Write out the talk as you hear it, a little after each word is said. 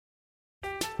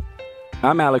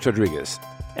I'm Alex Rodriguez.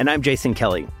 And I'm Jason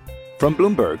Kelly. From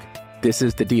Bloomberg, this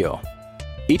is The Deal.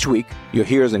 Each week, you'll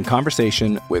hear us in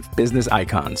conversation with business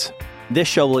icons. This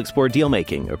show will explore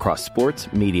deal-making across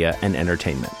sports, media, and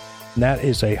entertainment. That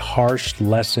is a harsh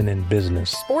lesson in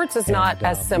business. Sports is not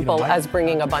as simple as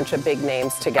bringing a bunch of big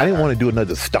names together. I didn't want to do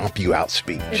another stomp you out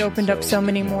speech. It opened up so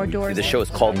many more doors. The show is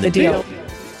called The Deal.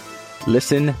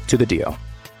 Listen to The Deal.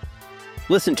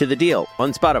 Listen to The Deal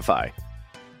on Spotify.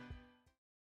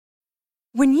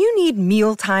 When you need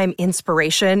mealtime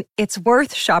inspiration, it's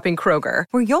worth shopping Kroger,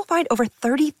 where you'll find over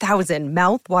 30,000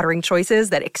 mouth-watering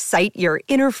choices that excite your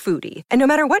inner foodie. And no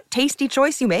matter what tasty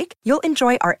choice you make, you'll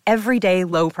enjoy our everyday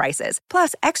low prices,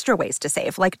 plus extra ways to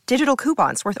save, like digital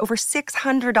coupons worth over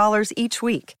 $600 each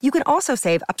week. You can also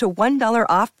save up to $1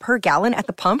 off per gallon at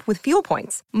the pump with fuel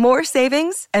points. More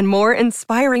savings and more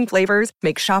inspiring flavors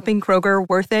make shopping Kroger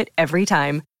worth it every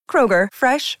time. Kroger,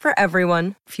 fresh for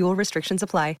everyone. Fuel restrictions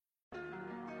apply.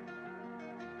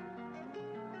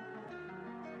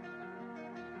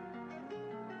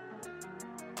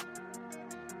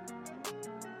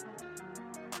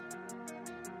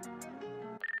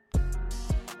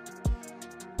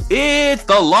 It's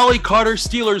the Lolly Carter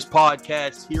Steelers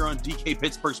podcast here on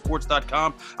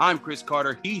DKPittsburghSports.com. I'm Chris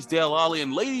Carter. He's Dale Lolly.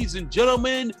 And ladies and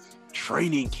gentlemen,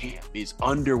 training camp is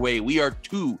underway. We are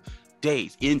 2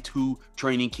 days into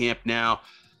training camp now.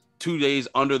 2 days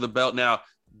under the belt now.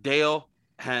 Dale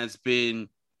has been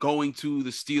going to the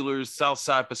Steelers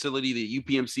Southside facility, the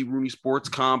UPMC Rooney Sports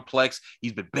Complex.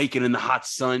 He's been baking in the hot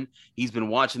sun. He's been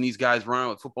watching these guys run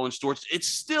with football in shorts. It's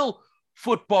still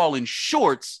football in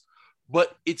shorts,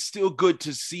 but it's still good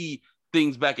to see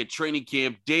things back at training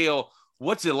camp. Dale,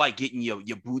 what's it like getting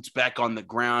your boots back on the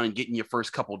ground and getting your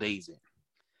first couple days in?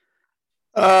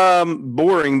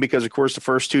 Boring because, of course, the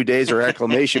first 2 days are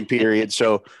acclimation period,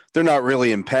 so they're not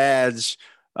really in pads.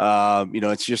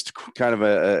 It's just kind of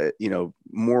a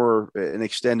more an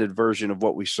extended version of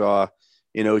what we saw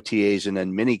in OTAs and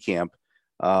then mini camp.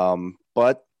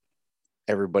 But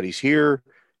everybody's here.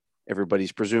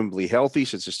 Everybody's presumably healthy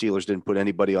since the Steelers didn't put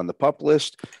anybody on the PUP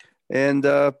list, and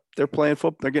they're playing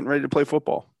football. They're getting ready to play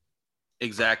football.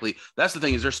 Exactly. That's the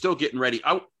thing, is they're still getting ready.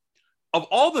 Of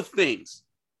all the things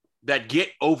that get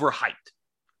overhyped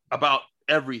about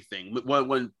everything,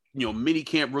 when mini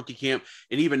camp, rookie camp,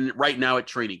 and even right now at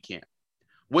training camp,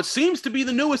 what seems to be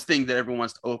the newest thing that everyone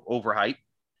wants to overhype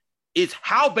is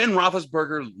how Ben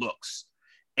Roethlisberger looks.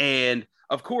 And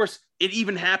of course, it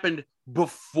even happened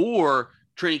before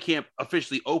training camp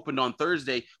officially opened on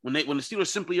Thursday when the Steelers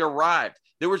simply arrived.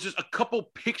 There was just a couple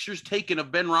pictures taken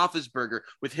of Ben Roethlisberger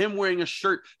with him wearing a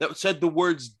shirt that said the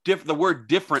word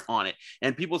different on it.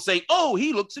 And people saying, oh,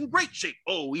 he looks in great shape.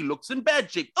 Oh, he looks in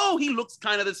bad shape. Oh, he looks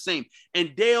kind of the same.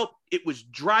 And Dale, it was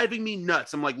driving me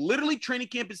nuts. I'm like, literally training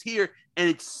camp is here and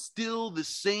it's still the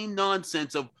same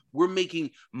nonsense of we're making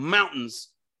mountains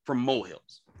from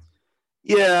molehills.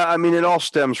 Yeah, I mean, it all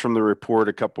stems from the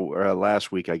report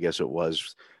last week, I guess it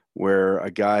was, where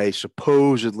a guy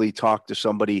supposedly talked to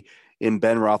somebody in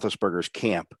Ben Roethlisberger's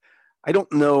camp. I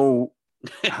don't know.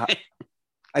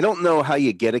 I don't know how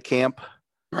you get a camp.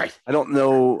 Right. I don't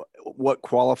know what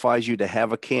qualifies you to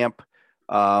have a camp.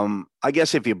 I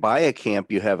guess if you buy a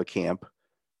camp, you have a camp.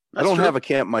 That's I don't true. have a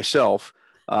camp myself.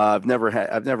 I've never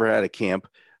had a camp.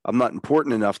 I'm not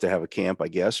important enough to have a camp, I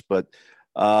guess, but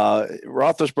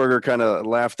Roethlisberger kind of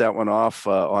laughed that one off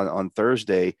on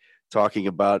Thursday, talking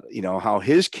about, how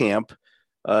his camp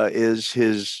is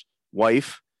his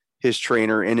wife, his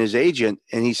trainer, and his agent.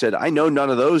 And he said, I know none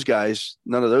of those guys,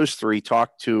 none of those three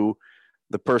talked to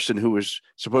the person who was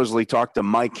supposedly talked to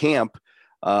my camp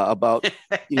about,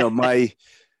 my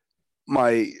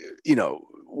my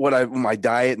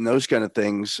diet and those kind of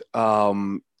things.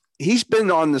 He's been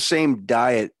on the same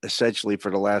diet essentially for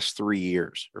the last 3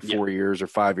 years or 4 years or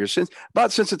 5 years since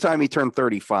the time he turned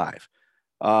 35.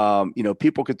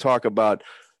 People could talk about,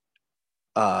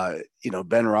 Ben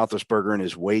Roethlisberger and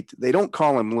his weight. They don't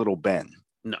call him Little Ben.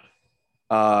 No.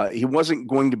 He wasn't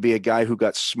going to be a guy who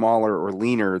got smaller or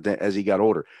leaner as he got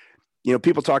older.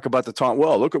 People talk about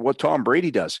look at what Tom Brady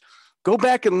does. Go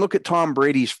back and look at Tom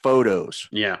Brady's photos.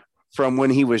 Yeah. From when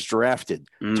he was drafted.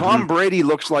 Mm-hmm. Tom Brady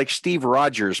looks like Steve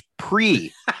Rogers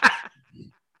pre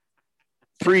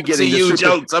getting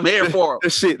jokes. I'm here for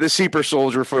him. The super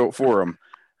soldier for him.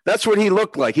 That's what he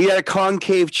looked like. He had a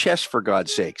concave chest, for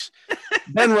God's sakes.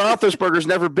 Ben Roethlisberger's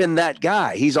never been that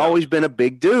guy. He's always been a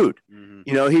big dude.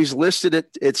 Mm-hmm. He's listed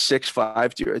at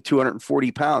 6'5",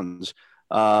 240 pounds.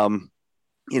 I'm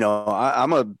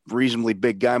a reasonably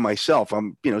big guy myself.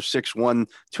 I'm 6'1",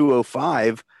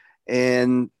 205,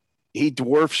 and he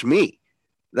dwarfs me.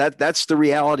 That's the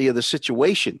reality of the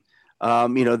situation.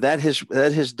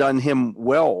 That has done him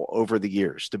well over the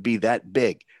years to be that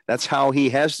big. That's how he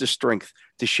has the strength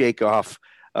to shake off,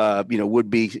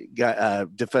 would-be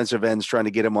defensive ends trying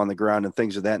to get him on the ground and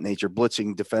things of that nature,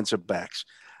 blitzing defensive backs.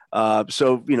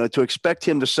 To expect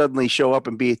him to suddenly show up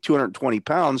and be 220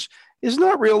 pounds is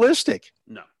not realistic.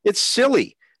 No, it's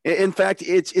silly. In fact,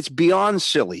 it's beyond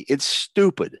silly. It's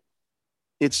stupid.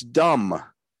 It's dumb.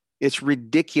 It's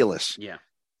ridiculous. Yeah.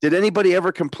 Did anybody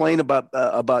ever complain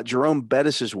about Jerome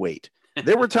Bettis's weight?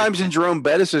 There were times in Jerome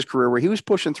Bettis's career where he was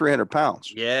pushing 300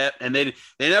 pounds. Yeah, and they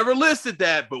never listed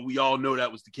that, but we all know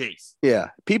that was the case. Yeah,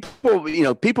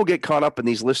 people get caught up in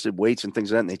these listed weights and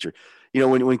things of that nature.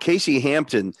 When Casey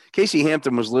Hampton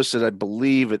was listed, I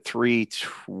believe at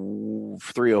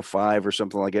 305 or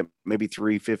something like that, maybe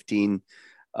 315.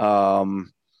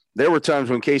 There were times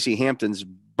when Casey Hampton's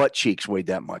butt cheeks weighed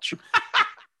that much.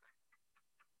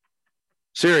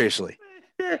 Seriously.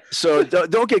 So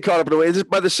don't get caught up in the way.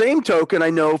 By the same token, I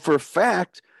know for a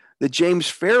fact that James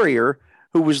Ferrier,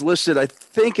 who was listed, I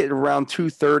think at around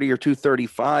 230 or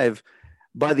 235,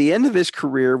 by the end of his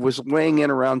career was weighing in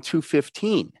around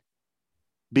 215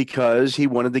 because he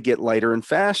wanted to get lighter and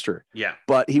faster. Yeah.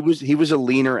 But he was a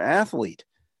leaner athlete.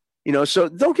 So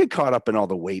don't get caught up in all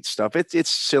the weight stuff. It's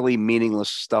silly, meaningless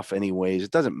stuff anyways.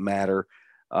 It doesn't matter.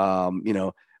 I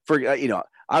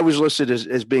was listed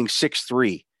as being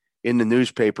 6'3" in the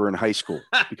newspaper in high school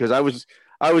because I was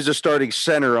a starting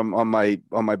center on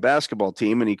my basketball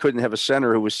team, and he couldn't have a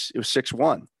center who was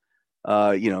 6'1".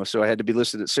 So I had to be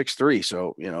listed at 6'3".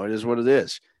 So it is what it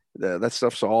is. That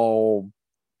stuff's all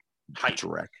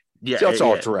direct. Yeah, it's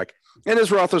all direct. And as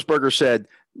Roethlisberger said,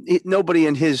 nobody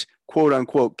in his quote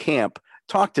unquote camp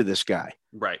talked to this guy.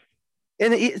 Right.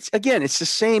 And it's the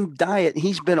same diet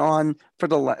he's been on for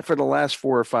the last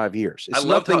 4 or 5 years. It's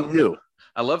nothing new.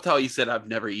 I loved how he said, "I've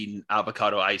never eaten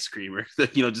avocado ice cream," or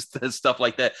just stuff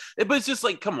like that. But it's just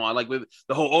like, come on, like with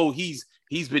the whole, he's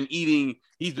been beating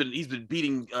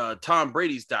Tom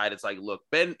Brady's diet. It's like, look,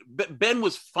 Ben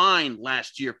was fine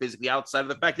last year physically, outside of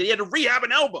the fact that he had to rehab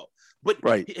an elbow. But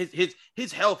right.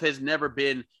 his health has never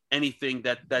been anything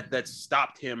that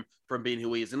stopped him from being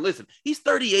who he is. And listen, he's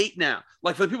 38 now.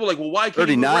 Like, for the people like, well, why can't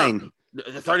 39?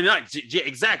 39.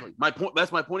 Exactly. My point.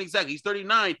 That's my point. Exactly. He's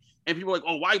 39. And people are like,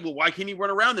 oh, why can't he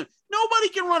run around them? Nobody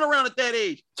can run around at that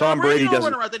age. Tom Brady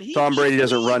doesn't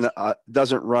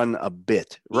run a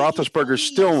bit.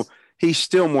 Roethlisberger's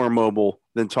still more mobile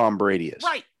than Tom Brady is.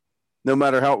 Right. No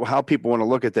matter how people want to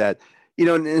look at that.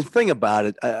 And the thing about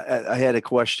it, I had a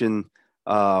question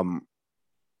in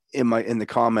the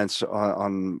comments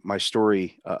on my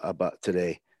story about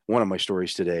today, one of my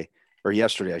stories today, or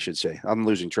yesterday, I should say. I'm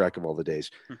losing track of all the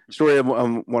days. Question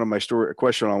on one of my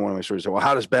stories. Well,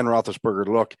 how does Ben Roethlisberger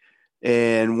look?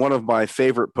 And one of my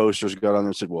favorite posters got on there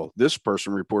and said, well, this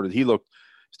person reported he looked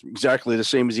exactly the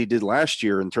same as he did last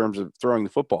year in terms of throwing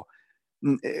the football.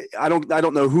 I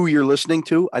don't know who you're listening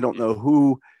to. I don't know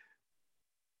who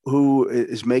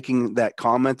is making that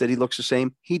comment that he looks the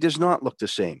same. He does not look the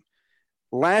same.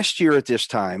 Last year at this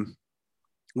time,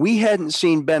 we hadn't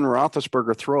seen Ben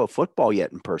Roethlisberger throw a football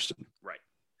yet in person. Right.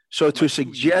 So to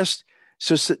suggest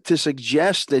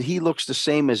that he looks the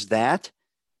same as that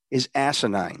is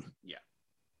asinine. Yeah.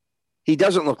 He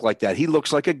doesn't look like that. He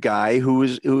looks like a guy who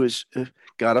is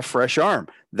got a fresh arm.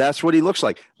 That's what he looks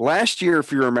like. Last year,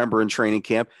 if you remember in training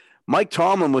camp, Mike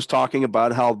Tomlin was talking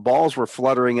about how balls were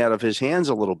fluttering out of his hands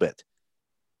a little bit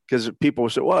because people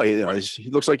said, well, he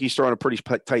looks like he's throwing a pretty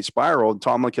tight spiral. And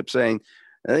Tomlin kept saying,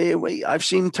 hey, wait, I've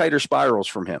seen tighter spirals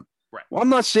from him. Right. Well, I'm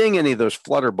not seeing any of those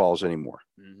flutter balls anymore.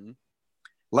 Mm-hmm.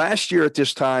 Last year at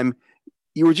this time,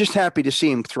 you were just happy to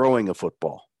see him throwing a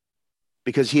football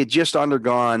because he had just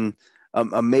undergone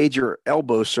a major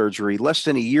elbow surgery less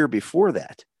than a year before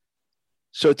that.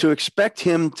 So to expect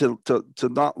him to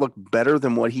not look better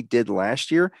than what he did last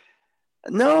year,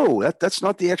 no, that's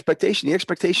not the expectation. The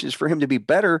expectation is for him to be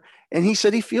better, and he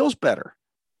said he feels better.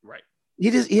 Right.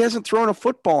 He hasn't thrown a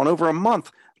football in over a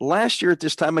month. Last year at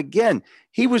this time, again,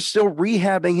 he was still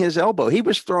rehabbing his elbow. He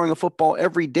was throwing a football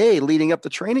every day leading up to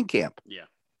training camp. Yeah.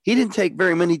 He didn't take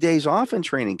very many days off in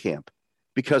training camp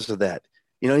because of that.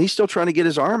 He's still trying to get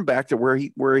his arm back to where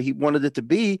he wanted it to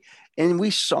be. And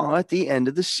we saw at the end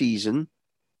of the season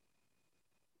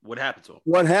what happened to him.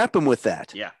 What happened with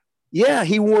that? Yeah. Yeah,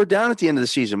 he wore down at the end of the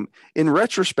season. In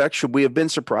retrospect, should we have been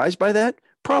surprised by that?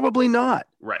 Probably not.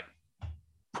 Right.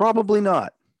 Probably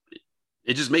not.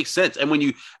 It just makes sense. And when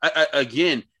you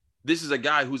again, this is a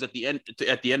guy who's at the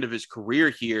end of his career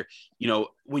here.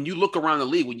 When you look around the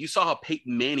league, when you saw how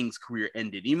Peyton Manning's career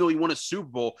ended, even though he won a Super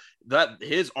Bowl, that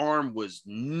his arm was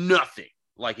nothing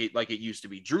like it used to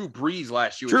be. Drew Brees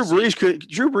last year. Drew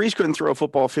Brees couldn't throw a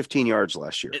football 15 yards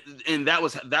last year. And that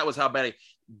was how bad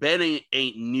Ben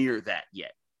ain't near that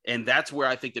yet. And that's where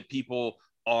I think that people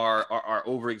are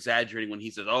over exaggerating when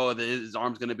he says, "Oh, his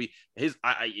arm's going to be his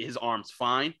arm's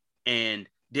fine." And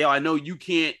Dale, I know you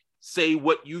can't say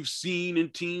what you've seen in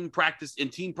team practice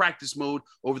mode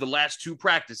over the last 2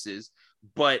 practices,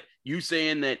 but you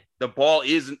saying that the ball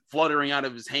isn't fluttering out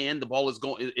of his hand, the ball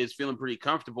is feeling pretty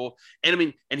comfortable. And I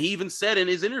mean, and he even said in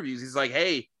his interviews, he's like,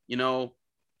 "Hey, I'm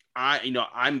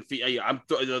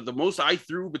the most I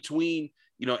threw between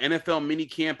NFL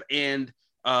minicamp and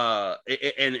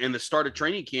the start of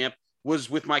training camp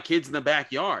was with my kids in the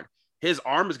backyard." His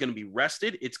arm is going to be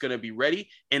rested. It's going to be ready.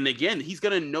 And again, he's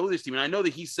going to know this team. And I know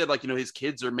that he said, his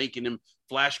kids are making him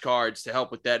flashcards to help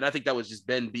with that. And I think that was just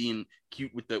Ben being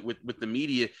cute with the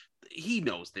media. He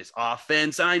knows this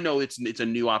offense. And I know it's a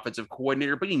new offensive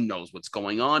coordinator, but he knows what's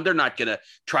going on. They're not going to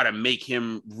try to make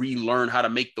him relearn how to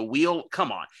make the wheel.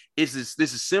 Come on. This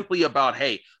is simply about,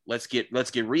 hey, let's get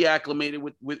reacclimated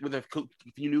with a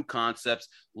few new concepts.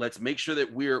 Let's make sure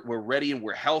that we're ready and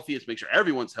we're healthy. Let's make sure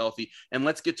everyone's healthy. And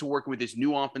let's get to working with this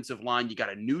new offensive line. You got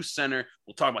a new center.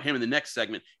 We'll talk about him in the next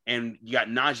segment. And you got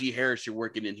Najee Harris you're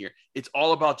working in here. It's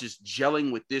all about just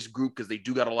gelling with this group because they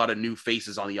do got a lot of new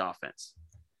faces on the offense.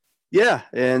 Yeah.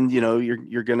 And,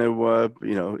 you're going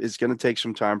to, it's going to take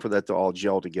some time for that to all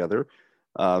gel together.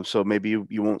 So maybe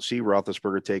you won't see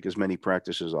Roethlisberger take as many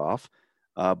practices off,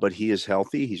 but he is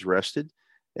healthy. He's rested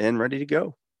and ready to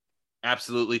go.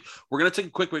 Absolutely. We're going to take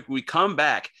a quick break. When we come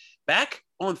back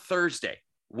on Thursday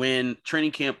when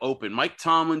training camp opened, Mike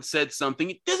Tomlin said something.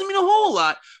 It doesn't mean a whole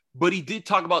lot, but he did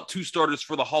talk about 2 starters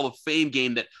for the Hall of Fame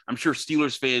game that I'm sure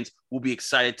Steelers fans will be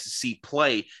excited to see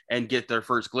play and get their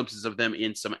first glimpses of them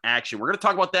in some action. We're going to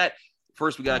talk about that.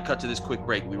 First, we got to cut to this quick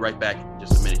break. We'll be right back in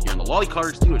just a minute here on the Wally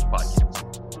Carter Steelers podcast.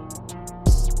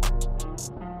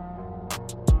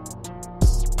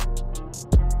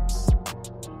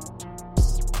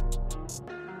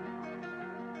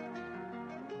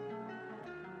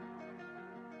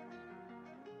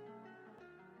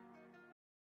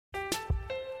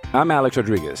 I'm Alex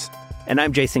Rodriguez. And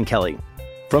I'm Jason Kelly.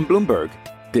 From Bloomberg,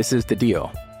 this is The Deal.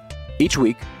 Each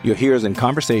week, you'll hear us in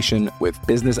conversation with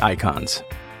business icons.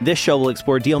 This show will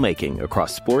explore deal-making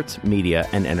across sports, media,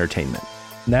 and entertainment.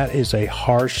 That is a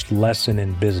harsh lesson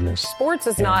in business. Sports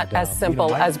is not as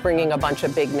simple as bringing a bunch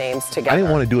of big names together. I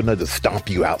didn't want to do another stomp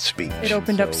you out speech. It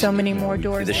opened up so many more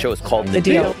doors. The show is called The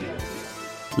Deal.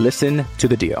 Listen to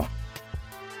The Deal.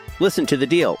 Listen to The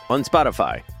Deal on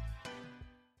Spotify.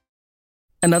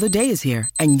 Another day is here,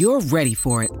 and you're ready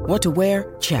for it. What to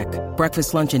wear? Check.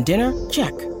 Breakfast, lunch, and dinner?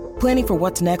 Check. Planning for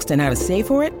what's next and how to save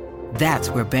for it?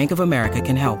 That's where Bank of America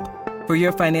can help. For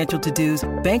your financial to-dos,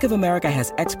 Bank of America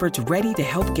has experts ready to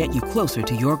help get you closer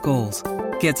to your goals.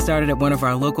 Get started at one of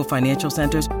our local financial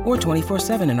centers or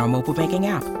 24/7 in our mobile banking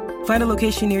app. Find a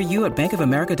location near you at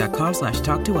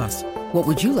bankofamerica.com/talktous. What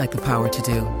would you like the power to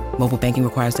do? Mobile banking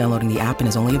requires downloading the app and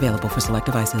is only available for select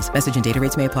devices. Message and data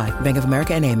rates may apply. Bank of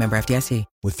America NA, member FDIC.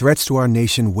 With threats to our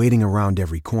nation waiting around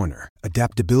every corner,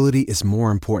 adaptability is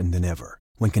more important than ever.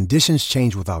 When conditions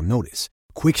change without notice,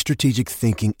 quick strategic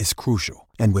thinking is crucial.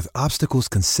 And with obstacles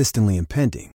consistently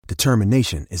impending,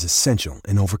 determination is essential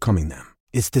in overcoming them.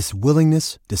 It's this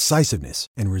willingness, decisiveness,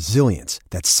 and resilience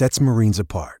that sets Marines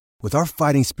apart. With our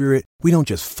fighting spirit, we don't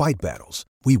just fight battles,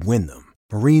 we win them.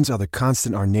 Marines are the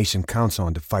constant our nation counts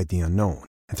on to fight the unknown.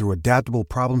 And through adaptable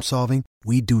problem solving,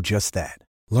 we do just that.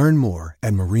 Learn more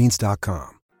at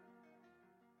Marines.com.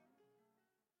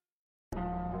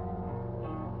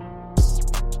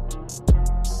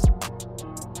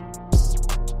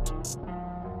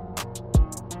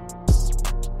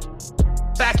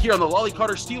 Back here on the Wally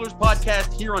Carter Steelers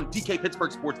podcast here on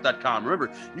DKPittsburghSports.com.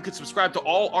 Remember, you can subscribe to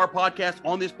all our podcasts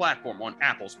on this platform on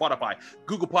Apple, Spotify,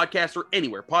 Google Podcasts, or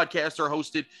anywhere podcasts are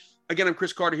hosted. Again, I'm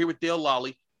Chris Carter here with Dale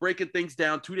Lally, breaking things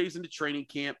down 2 days into training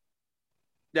camp.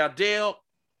 Now, Dale,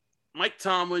 Mike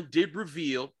Tomlin did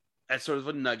reveal as sort of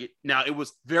a nugget. Now, it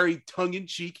was very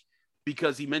tongue-in-cheek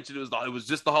because he mentioned it was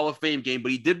just the Hall of Fame game,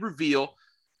 but he did reveal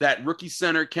that rookie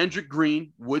center Kendrick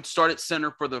Green would start at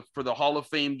center for the Hall of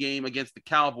Fame game against the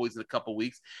Cowboys in a couple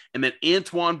weeks, and that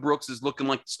Antoine Brooks is looking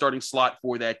like the starting slot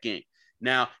for that game.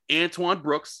 Now, Antoine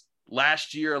Brooks,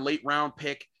 last year, a late round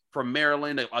pick from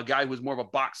Maryland, a guy who was more of a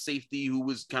box safety who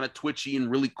was kind of twitchy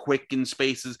and really quick in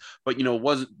spaces, but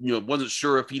wasn't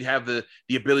sure if he'd have the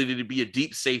ability to be a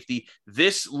deep safety.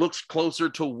 This looks closer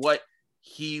to what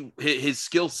his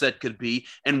skill set could be.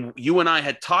 And you and I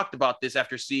had talked about this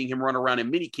after seeing him run around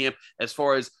in minicamp as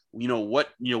far as,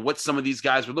 what some of these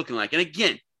guys were looking like. And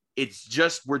again, It's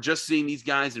just, we're just seeing these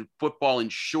guys in football in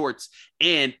shorts.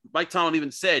 And Mike Tomlin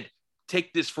even said,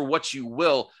 take this for what you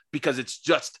will, because it's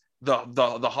just the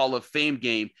Hall of Fame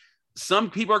game. Some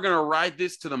people are going to ride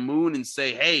this to the moon and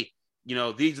say, hey,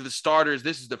 these are the starters.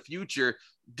 This is the future.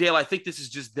 Dale, I think this is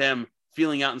just them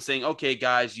feeling out and saying, okay,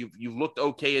 guys, you've looked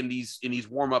okay in these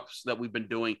warm-ups that we've been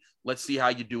doing. Let's see how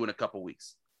you do in a couple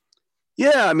weeks.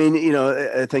 Yeah, I mean,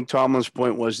 I think Tomlin's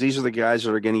point was these are the guys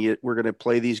that we're going to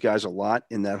play these guys a lot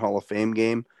in that Hall of Fame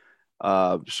game.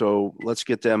 So let's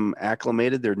get them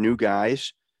acclimated. They're new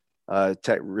guys,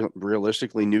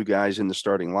 realistically new guys in the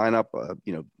starting lineup.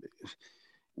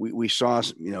 We saw,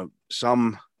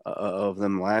 some of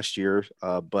them last year,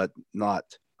 but not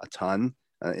a ton.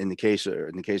 In the case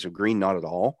of Green, not at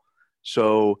all.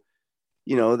 So,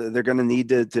 they're going to need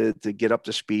to get up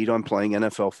to speed on playing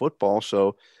NFL football.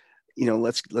 So,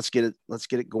 let's get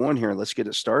it going here. Let's get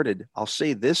it started. I'll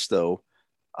say this though.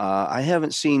 I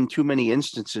haven't seen too many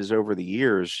instances over the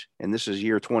years, and this is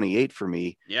year 28 for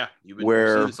me. Yeah. You've been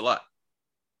seeing this a lot,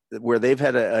 where they've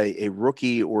had a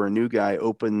rookie or a new guy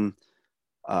open,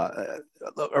 a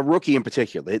rookie in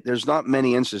particular. There's not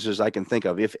many instances I can think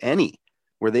of, if any,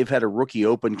 where they've had a rookie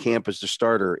open camp as the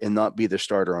starter and not be the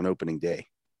starter on opening day.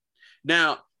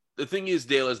 Now, the thing is,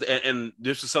 Dale, and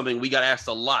this is something we got asked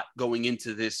a lot going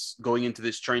into this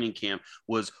training camp,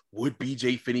 was would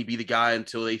BJ Finney be the guy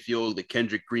until they feel that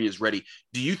Kendrick Green is ready?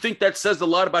 Do you think that says a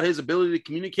lot about his ability to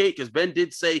communicate? Because Ben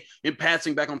did say in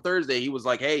passing back on Thursday, he was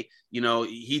like, hey,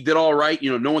 he did all right.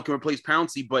 No one can replace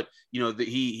Pouncey, but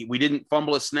we didn't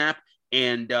fumble a snap,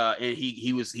 and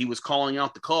he was calling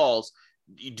out the calls.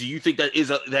 Do you think that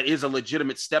is a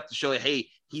legitimate step to show that, hey,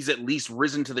 he's at least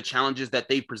risen to the challenges that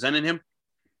they presented him?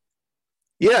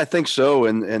 Yeah, I think so.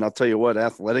 And I'll tell you what,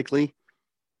 athletically,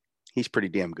 he's pretty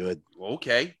damn good.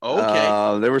 Okay.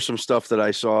 There was some stuff that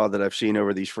I saw that I've seen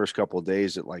over these first couple of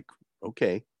days that, like,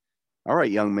 okay, all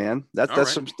right, young man.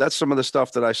 That's some of the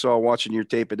stuff that I saw watching your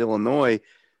tape at Illinois,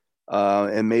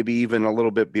 and maybe even a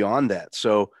little bit beyond that.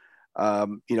 So, I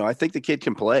think the kid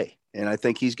can play, and I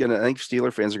think I think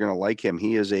Steeler fans are gonna like him.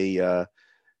 He is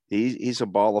he's a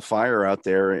ball of fire out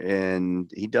there,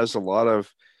 and he does a lot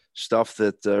of stuff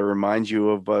that reminds you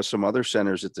of some other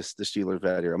centers that the Steelers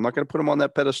had here. I'm not going to put him on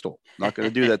that pedestal. I'm not going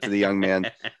to do that to the young man.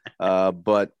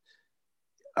 But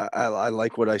I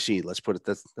like what I see. Let's put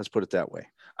it that way.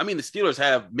 I mean, the Steelers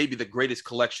have maybe the greatest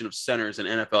collection of centers in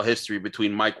NFL history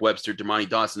between Mike Webster, Dermontti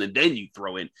Dawson, and then you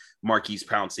throw in Maurkice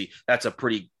Pouncey. That's a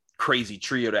pretty crazy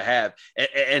trio to have.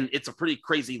 And it's a pretty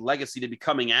crazy legacy to be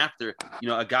coming after,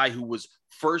 a guy who was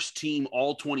first team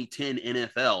all 2010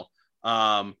 NFL,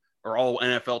 or all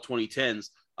NFL 2010s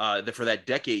for that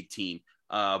decade team.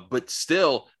 But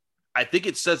still, I think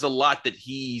it says a lot that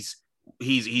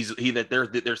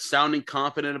that they're sounding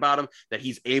confident about him, that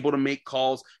he's able to make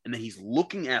calls, and that he's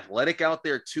looking athletic out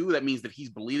there too. That means that he's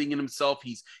believing in himself.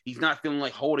 He's not feeling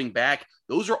like holding back.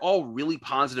 Those are all really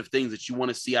positive things that you want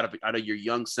to see out of your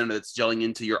young center that's gelling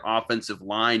into your offensive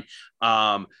line.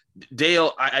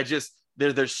 Dale,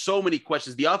 there's so many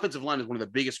questions. The offensive line is one of the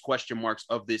biggest question marks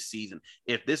of this season.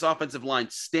 If this offensive line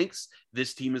stinks,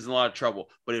 this team is in a lot of trouble.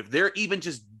 But if they're even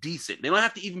just decent, they don't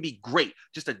have to even be great,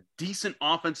 just a decent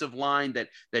offensive line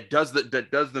that does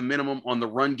the minimum on the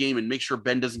run game and make sure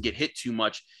Ben doesn't get hit too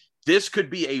much, this could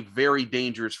be a very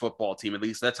dangerous football team. At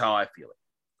least that's how I feel it.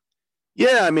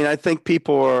 Yeah, I mean, I think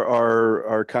people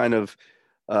are kind of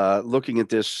looking at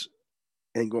this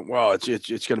and going, "Well, it's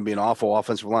going to be an awful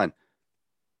offensive line."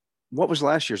 What was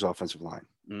last year's offensive line?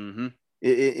 Mm-hmm.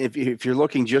 If you're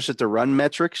looking just at the run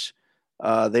metrics,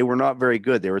 they were not very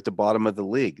good. They were at the bottom of the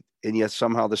league, and yet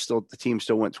somehow the team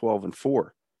still went 12-4.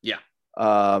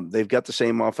 Yeah, they've got the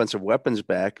same offensive weapons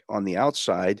back on the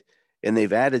outside, and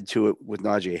they've added to it with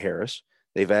Najee Harris.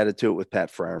 They've added to it with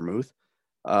Pat Freiermuth.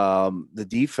 The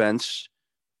defense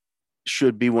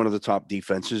should be one of the top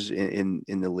defenses in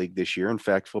the league this year. In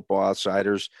fact, Football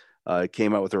Outsiders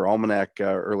came out with their almanac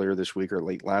earlier this week, or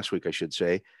late last week, I should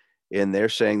say. And they're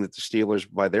saying that the Steelers,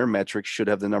 by their metrics, should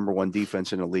have the number one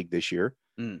defense in the league this year.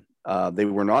 They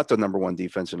were not the number one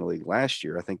defense in the league last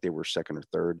year. I think they were second or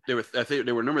third. I think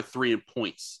they were number 3 in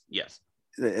points. Yes.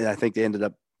 And I think they ended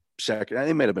up second.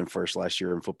 They might have been first last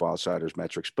year in Football Outsiders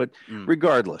metrics, but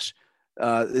regardless,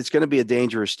 it's going to be a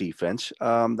dangerous defense.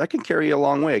 That can carry you a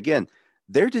long way. Again,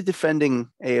 they're the defending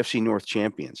AFC North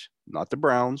champions, not the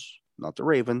Browns, not the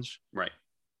Ravens. Right.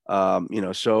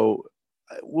 So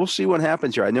we'll see what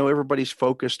happens here. I know everybody's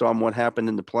focused on what happened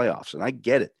in the playoffs, and I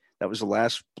get it. That was the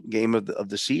last game of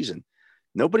the season.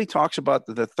 Nobody talks about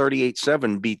the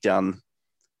 38-7 beatdown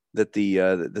that the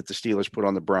Steelers put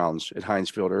on the Browns at Heinz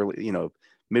Field early,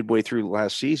 midway through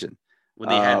last season. when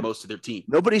they had most of their team.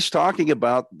 Nobody's talking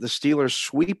about the Steelers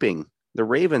sweeping the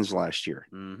Ravens last year.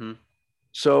 Mm-hmm.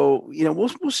 So,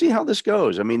 we'll see how this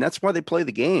goes. I mean, that's why they play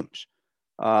the games.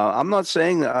 I'm not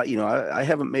saying that, I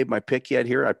haven't made my pick yet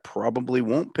here. I probably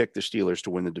won't pick the Steelers to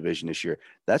win the division this year.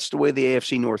 That's the way the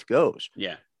AFC North goes.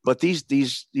 Yeah. But these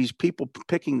people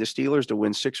picking the Steelers to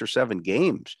win 6 or 7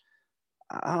 games,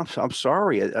 I'm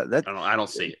sorry. I don't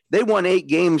see it. They won 8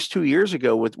 games 2 years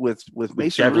ago with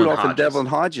Mason Rudolph and Devlin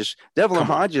Hodges. Devlin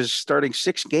Hodges starting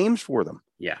 6 games for them.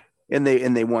 Yeah. And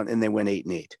they went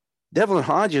 8-8. Devlin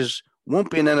Hodges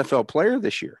won't be an NFL player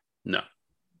this year. No.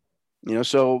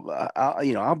 So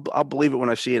I'll believe it when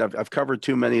I see it. I've covered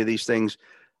too many of these things.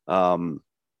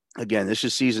 Again, this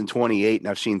is season 28, and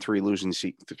I've seen 3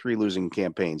 losing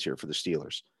campaigns here for the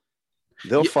Steelers.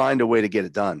 They'll find a way to get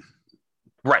it done.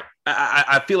 Right.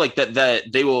 I feel like that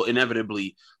they will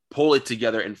inevitably pull it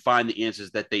together and find the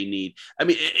answers that they need. I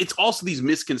mean, it's also these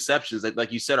misconceptions that,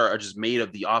 like you said, are just made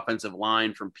of the offensive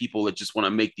line from people that just want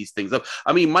to make these things up.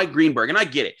 I mean, Mike Greenberg, and I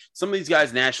get it. Some of these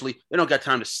guys nationally, they don't got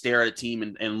time to stare at a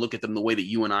team and look at them the way that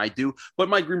you and I do. But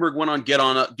Mike Greenberg went on get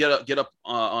up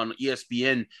on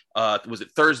ESPN. Was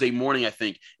it Thursday morning, I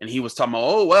think? And he was talking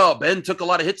about, Ben took a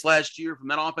lot of hits last year from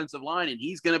that offensive line, and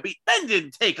he's going to be. Ben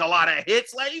didn't take a lot of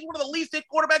hits. Like, he's one of the least hit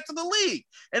quarterbacks in the league,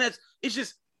 and it's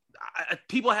just.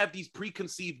 People have these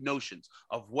preconceived notions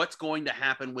of what's going to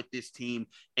happen with this team,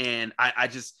 and I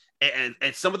just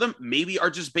some of them maybe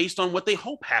are just based on what they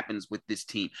hope happens with this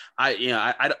team. I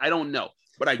don't know,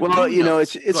 but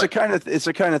it's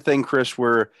a kind of thing, Chris,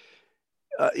 where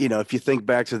if you think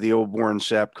back to the old Warren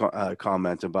Sapp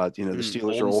comment about the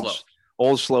Steelers are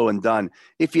old, slow, and done.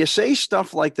 If you say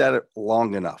stuff like that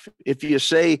long enough, if you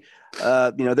say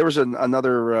there was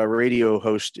another radio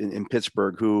host in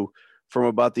Pittsburgh who, from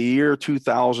about the year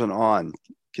 2000 on,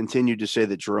 continued to say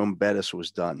that Jerome Bettis was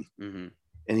done. Mm-hmm.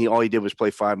 And all he did was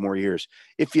play 5 more years.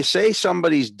 If you say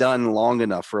somebody's done long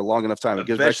enough for a long enough time, it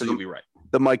goes back to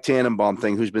the Mike Tannenbaum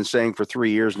thing, who's been saying for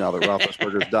 3 years now that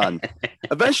Roethlisberger's done.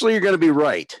 Eventually, you're going to be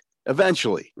right.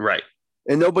 Eventually. Right.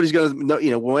 And nobody's going to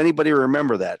know, will anybody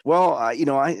remember that? Well,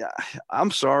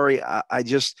 I'm sorry. I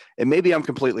just, and maybe I'm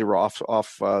completely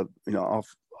off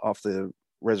the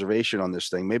reservation on this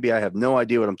thing. Maybe I have no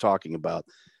idea what I'm talking about,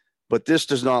 but this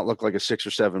does not look like a 6 or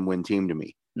 7 win team to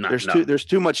me. There's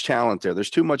too much talent there.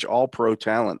 There's too much all pro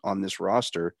talent on this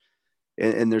roster,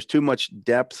 and there's too much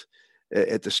depth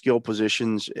at the skill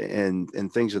positions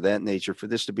and things of that nature for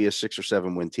this to be a 6 or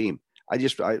 7 win team.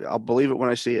 I'll believe it when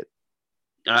I see it.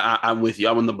 I'm with you.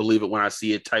 I'm going to believe it when I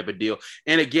see it, type of deal.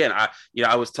 And again,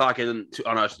 I was talking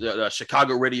on a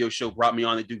Chicago radio show, brought me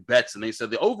on to do bets, and they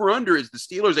said the over under is the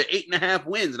Steelers at 8.5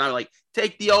 wins, and I was like,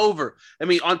 take the over. I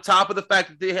mean, on top of the fact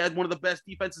that they had one of the best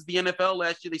defenses in the NFL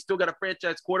last year, they still got a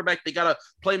franchise quarterback, they got a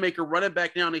playmaker running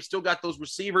back now, and they still got those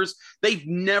receivers. They've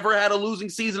never had a losing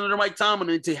season under Mike Tomlin,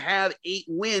 and to have 8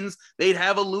 wins, they'd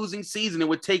have a losing season. It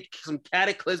would take some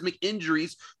cataclysmic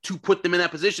injuries to put them in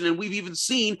that position, and we've even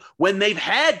seen when they've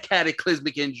had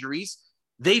cataclysmic injuries,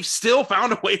 they've still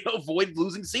found a way to avoid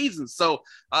losing seasons. So,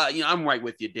 I'm right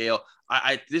with you, Dale.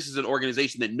 This is an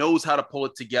organization that knows how to pull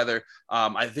it together.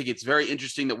 I think it's very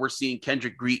interesting that we're seeing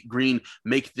Kendrick Green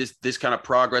make this kind of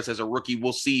progress as a rookie.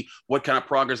 We'll see what kind of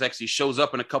progress actually shows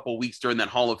up in a couple of weeks during that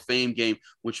Hall of Fame game,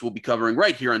 which we'll be covering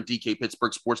right here on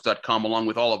DKPittsburghSports.com, along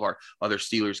with all of our other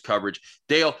Steelers coverage.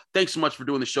 Dale, thanks so much for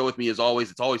doing the show with me as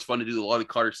always. It's always fun to do the Lolly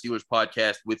Carter Steelers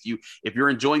podcast with you. If you're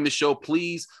enjoying the show,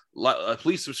 please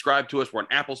subscribe to us. We're on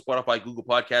Apple, Spotify, Google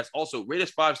Podcasts. Also, rate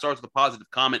us 5 stars with a positive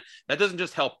comment. That doesn't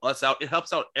just help us out. It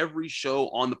helps out every show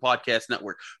on the podcast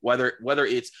network, whether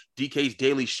it's DK's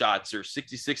Daily Shots or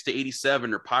 66 to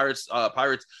 87 or Pirates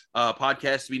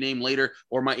podcast to be named later,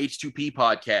 or my H2P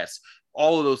podcast.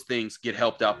 All of those things get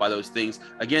helped out by those things.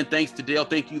 Again, thanks to Dale.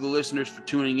 Thank you, the listeners, for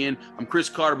tuning in. I'm Chris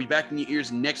Carter. Be back in your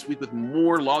ears next week with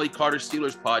more Lolly Carter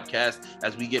Steelers podcast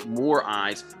as we get more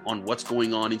eyes on what's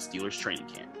going on in Steelers training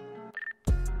camp.